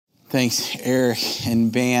Thanks, Eric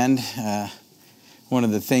and band. One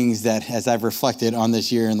of the things that, as I've reflected on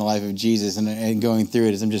this year in the life of Jesus and going through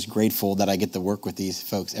it, is I'm just grateful that I get to work with these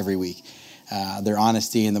folks every week. Their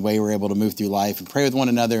honesty and the way we're able to move through life and pray with one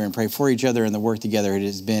another and pray for each other and the work together, it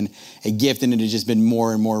has been a gift, and it has just been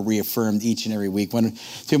more and more reaffirmed each and every week.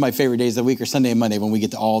 Two of my favorite days of the week are Sunday and Monday, when we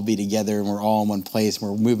get to all be together and we're all in one place and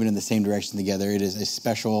we're moving in the same direction together. It is a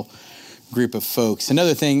special group of folks.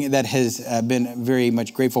 Another thing that has been very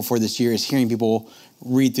much grateful for this year is hearing people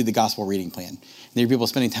read through the gospel reading plan. There are people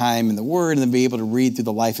spending time in the Word and then be able to read through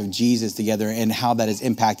the life of Jesus together and how that has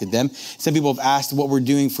impacted them. Some people have asked what we're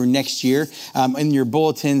doing for next year. In your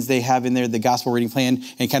bulletins, they have in there the gospel reading plan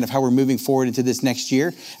and kind of how we're moving forward into this next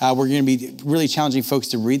year. We're going to be really challenging folks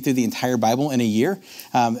to read through the entire Bible in a year.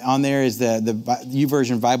 On there is the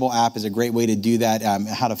YouVersion Bible app is a great way to do that,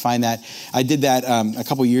 how to find that. I did that a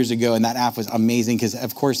couple years ago, and that app was amazing because,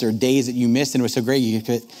 of course, there are days that you missed, and it was so great you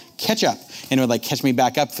could catch up. And it would catch me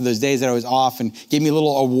back up for those days that I was off and give me a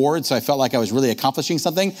little award, so I felt like I was really accomplishing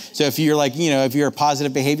something. So if you're if you're a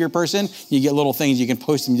positive behavior person, you get little things, you can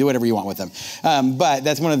post them, do whatever you want with them. But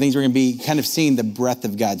that's one of the things we're going to be kind of seeing the breadth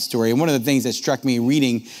of God's story. And one of the things that struck me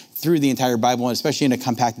reading through the entire Bible, and especially in a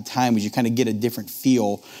compacted time, was you kind of get a different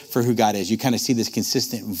feel for who God is. You kind of see this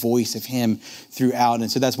consistent voice of him throughout.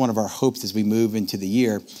 And so that's one of our hopes as we move into the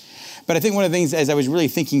year. But I think one of the things, as I was really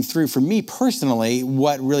thinking through, for me personally,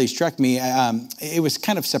 what really struck me, it was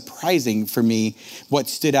kind of surprising for me what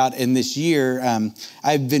stood out in this year.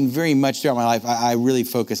 I've been very much throughout my life, I really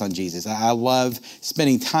focus on Jesus. I love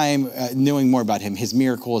spending time knowing more about him, his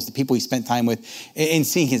miracles, the people he spent time with, and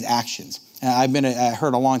seeing his actions. I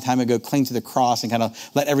heard a long time ago, cling to the cross and kind of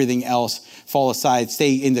let everything else fall aside,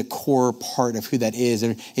 stay in the core part of who that is,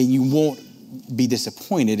 and you won't be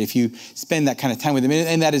disappointed if you spend that kind of time with him.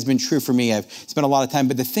 And that has been true for me. I've spent a lot of time,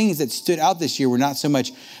 but the things that stood out this year were not so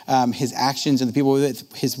much his actions and the people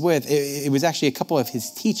he's with. It was actually a couple of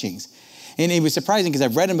his teachings. And it was surprising because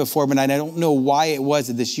I've read them before, but I don't know why it was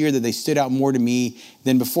that this year that they stood out more to me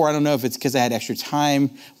than before. I don't know if it's because I had extra time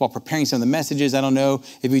while preparing some of the messages. I don't know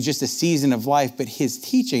if it was just a season of life, but his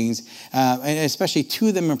teachings, and especially two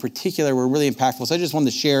of them in particular, were really impactful. So I just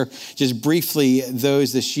wanted to share just briefly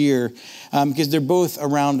those this year because they're both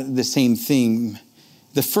around the same theme.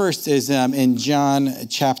 The first is in John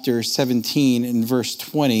chapter 17 in verse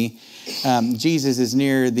 20. Jesus is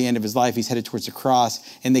near the end of his life. He's headed towards the cross,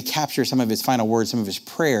 and they capture some of his final words, some of his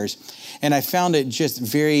prayers. And I found it just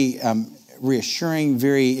very reassuring,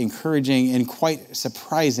 very encouraging, and quite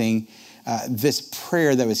surprising, this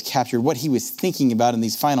prayer that was captured, what he was thinking about in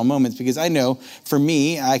these final moments. Because I know, for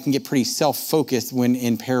me, I can get pretty self-focused when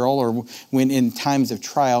in peril or when in times of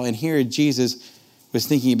trial. And here Jesus was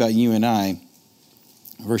thinking about you and I.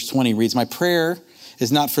 Verse 20 reads, "My prayer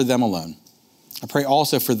is not for them alone. I pray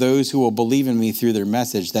also for those who will believe in me through their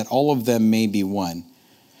message, that all of them may be one.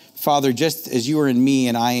 Father, just as you are in me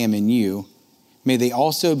and I am in you, may they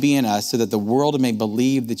also be in us, so that the world may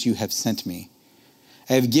believe that you have sent me.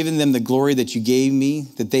 I have given them the glory that you gave me,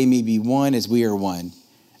 that they may be one as we are one.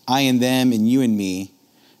 I and them and you and me,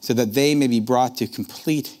 so that they may be brought to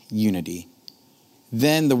complete unity.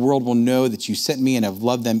 Then the world will know that you sent me and have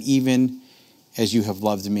loved them even as you have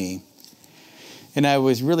loved me." And I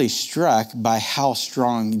was really struck by how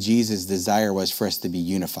strong Jesus' desire was for us to be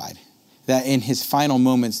unified. That in his final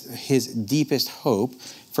moments, his deepest hope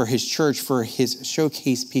for his church, for his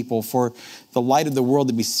showcase people, for the light of the world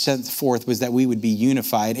to be sent forth was that we would be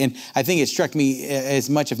unified. And I think it struck me as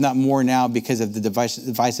much, if not more now, because of the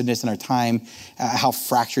divisiveness in our time, how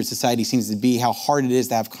fractured society seems to be, how hard it is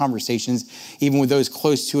to have conversations, even with those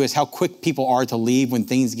close to us, how quick people are to leave when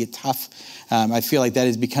things get tough. I feel like that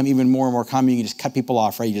has become even more and more common. You can just cut people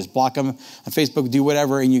off, right? You just block them on Facebook, do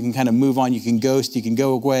whatever, and you can kind of move on. You can ghost, you can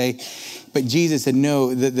go away. But Jesus said,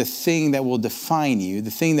 no, the thing that will define you,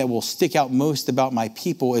 the thing that will stick out most about my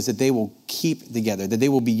people is that they will keep together, that they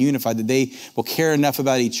will be unified, that they will care enough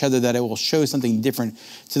about each other, that it will show something different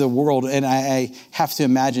to the world. And I have to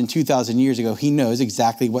imagine 2,000 years ago, he knows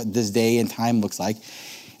exactly what this day and time looks like.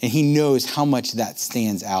 And he knows how much that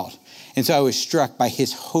stands out. And so I was struck by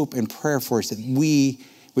his hope and prayer for us that we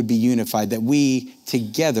would be unified, that we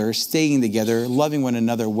together, staying together, loving one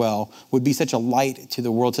another well, would be such a light to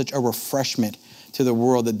the world, such a refreshment to the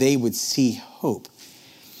world, that they would see hope.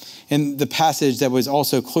 And the passage that was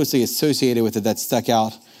also closely associated with it that stuck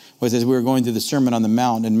out was as we were going through the Sermon on the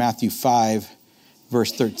Mount in Matthew 5,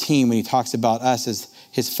 verse 13, when he talks about us as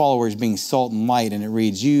his followers being salt and light. And it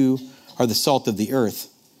reads, "You are the salt of the earth.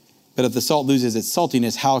 But if the salt loses its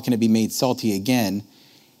saltiness, how can it be made salty again?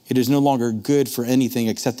 It is no longer good for anything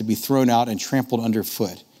except to be thrown out and trampled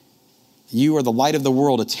underfoot. You are the light of the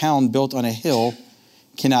world. A town built on a hill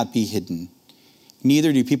cannot be hidden.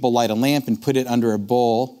 Neither do people light a lamp and put it under a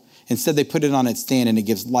bowl. Instead, they put it on its stand, and it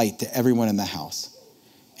gives light to everyone in the house.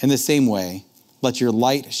 In the same way, let your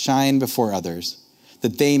light shine before others,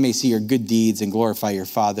 that they may see your good deeds and glorify your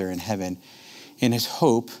Father in heaven. In his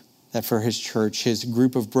hope that for his church, his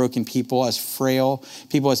group of broken people, as frail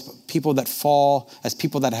people, as people that fall, as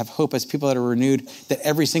people that have hope, as people that are renewed, that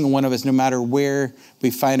every single one of us, no matter where we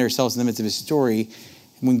find ourselves in the midst of his story,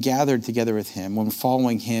 when gathered together with him, when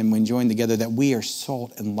following him, when joined together, that we are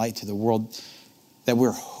salt and light to the world, that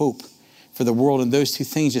we're hope for the world. And those two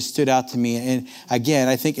things just stood out to me. And again,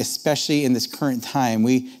 I think especially in this current time,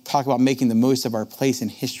 we talk about making the most of our place in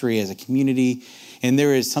history as a community. And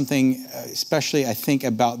there is something, especially I think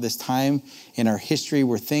about this time in our history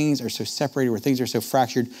where things are so separated, where things are so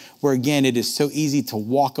fractured, where again, it is so easy to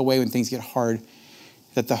walk away when things get hard,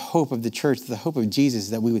 that the hope of the church, the hope of Jesus,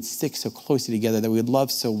 that we would stick so closely together, that we would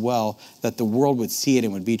love so well, that the world would see it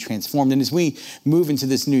and would be transformed. And as we move into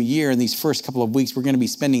this new year, in these first couple of weeks, we're going to be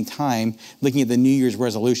spending time looking at the New Year's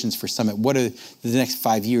resolutions for Summit. What do the next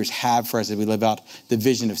 5 years have for us as we live out the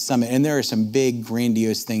vision of Summit? And there are some big,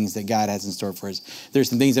 grandiose things that God has in store for us. There's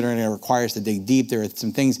some things that are going to require us to dig deep. There are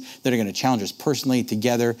some things that are going to challenge us personally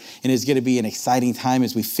together. And it's going to be an exciting time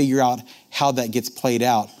as we figure out how that gets played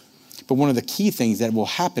out. But one of the key things that will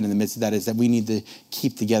happen in the midst of that is that we need to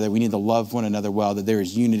keep together. We need to love one another well, that there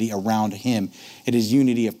is unity around him. It is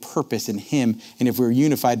unity of purpose in him. And if we're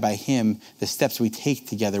unified by him, the steps we take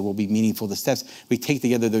together will be meaningful. The steps we take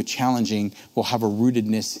together, though challenging, will have a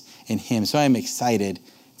rootedness in him. So I am excited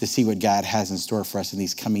to see what God has in store for us in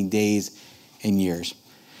these coming days and years.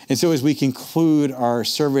 And so as we conclude our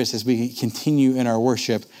service, as we continue in our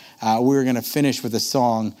worship, we're going to finish with a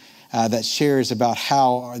song that shares about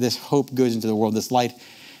how this hope goes into the world, this light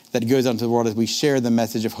that goes out into the world as we share the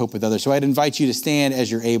message of hope with others. So I'd invite you to stand as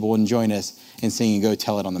you're able and join us in singing Go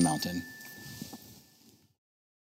Tell It on the Mountain.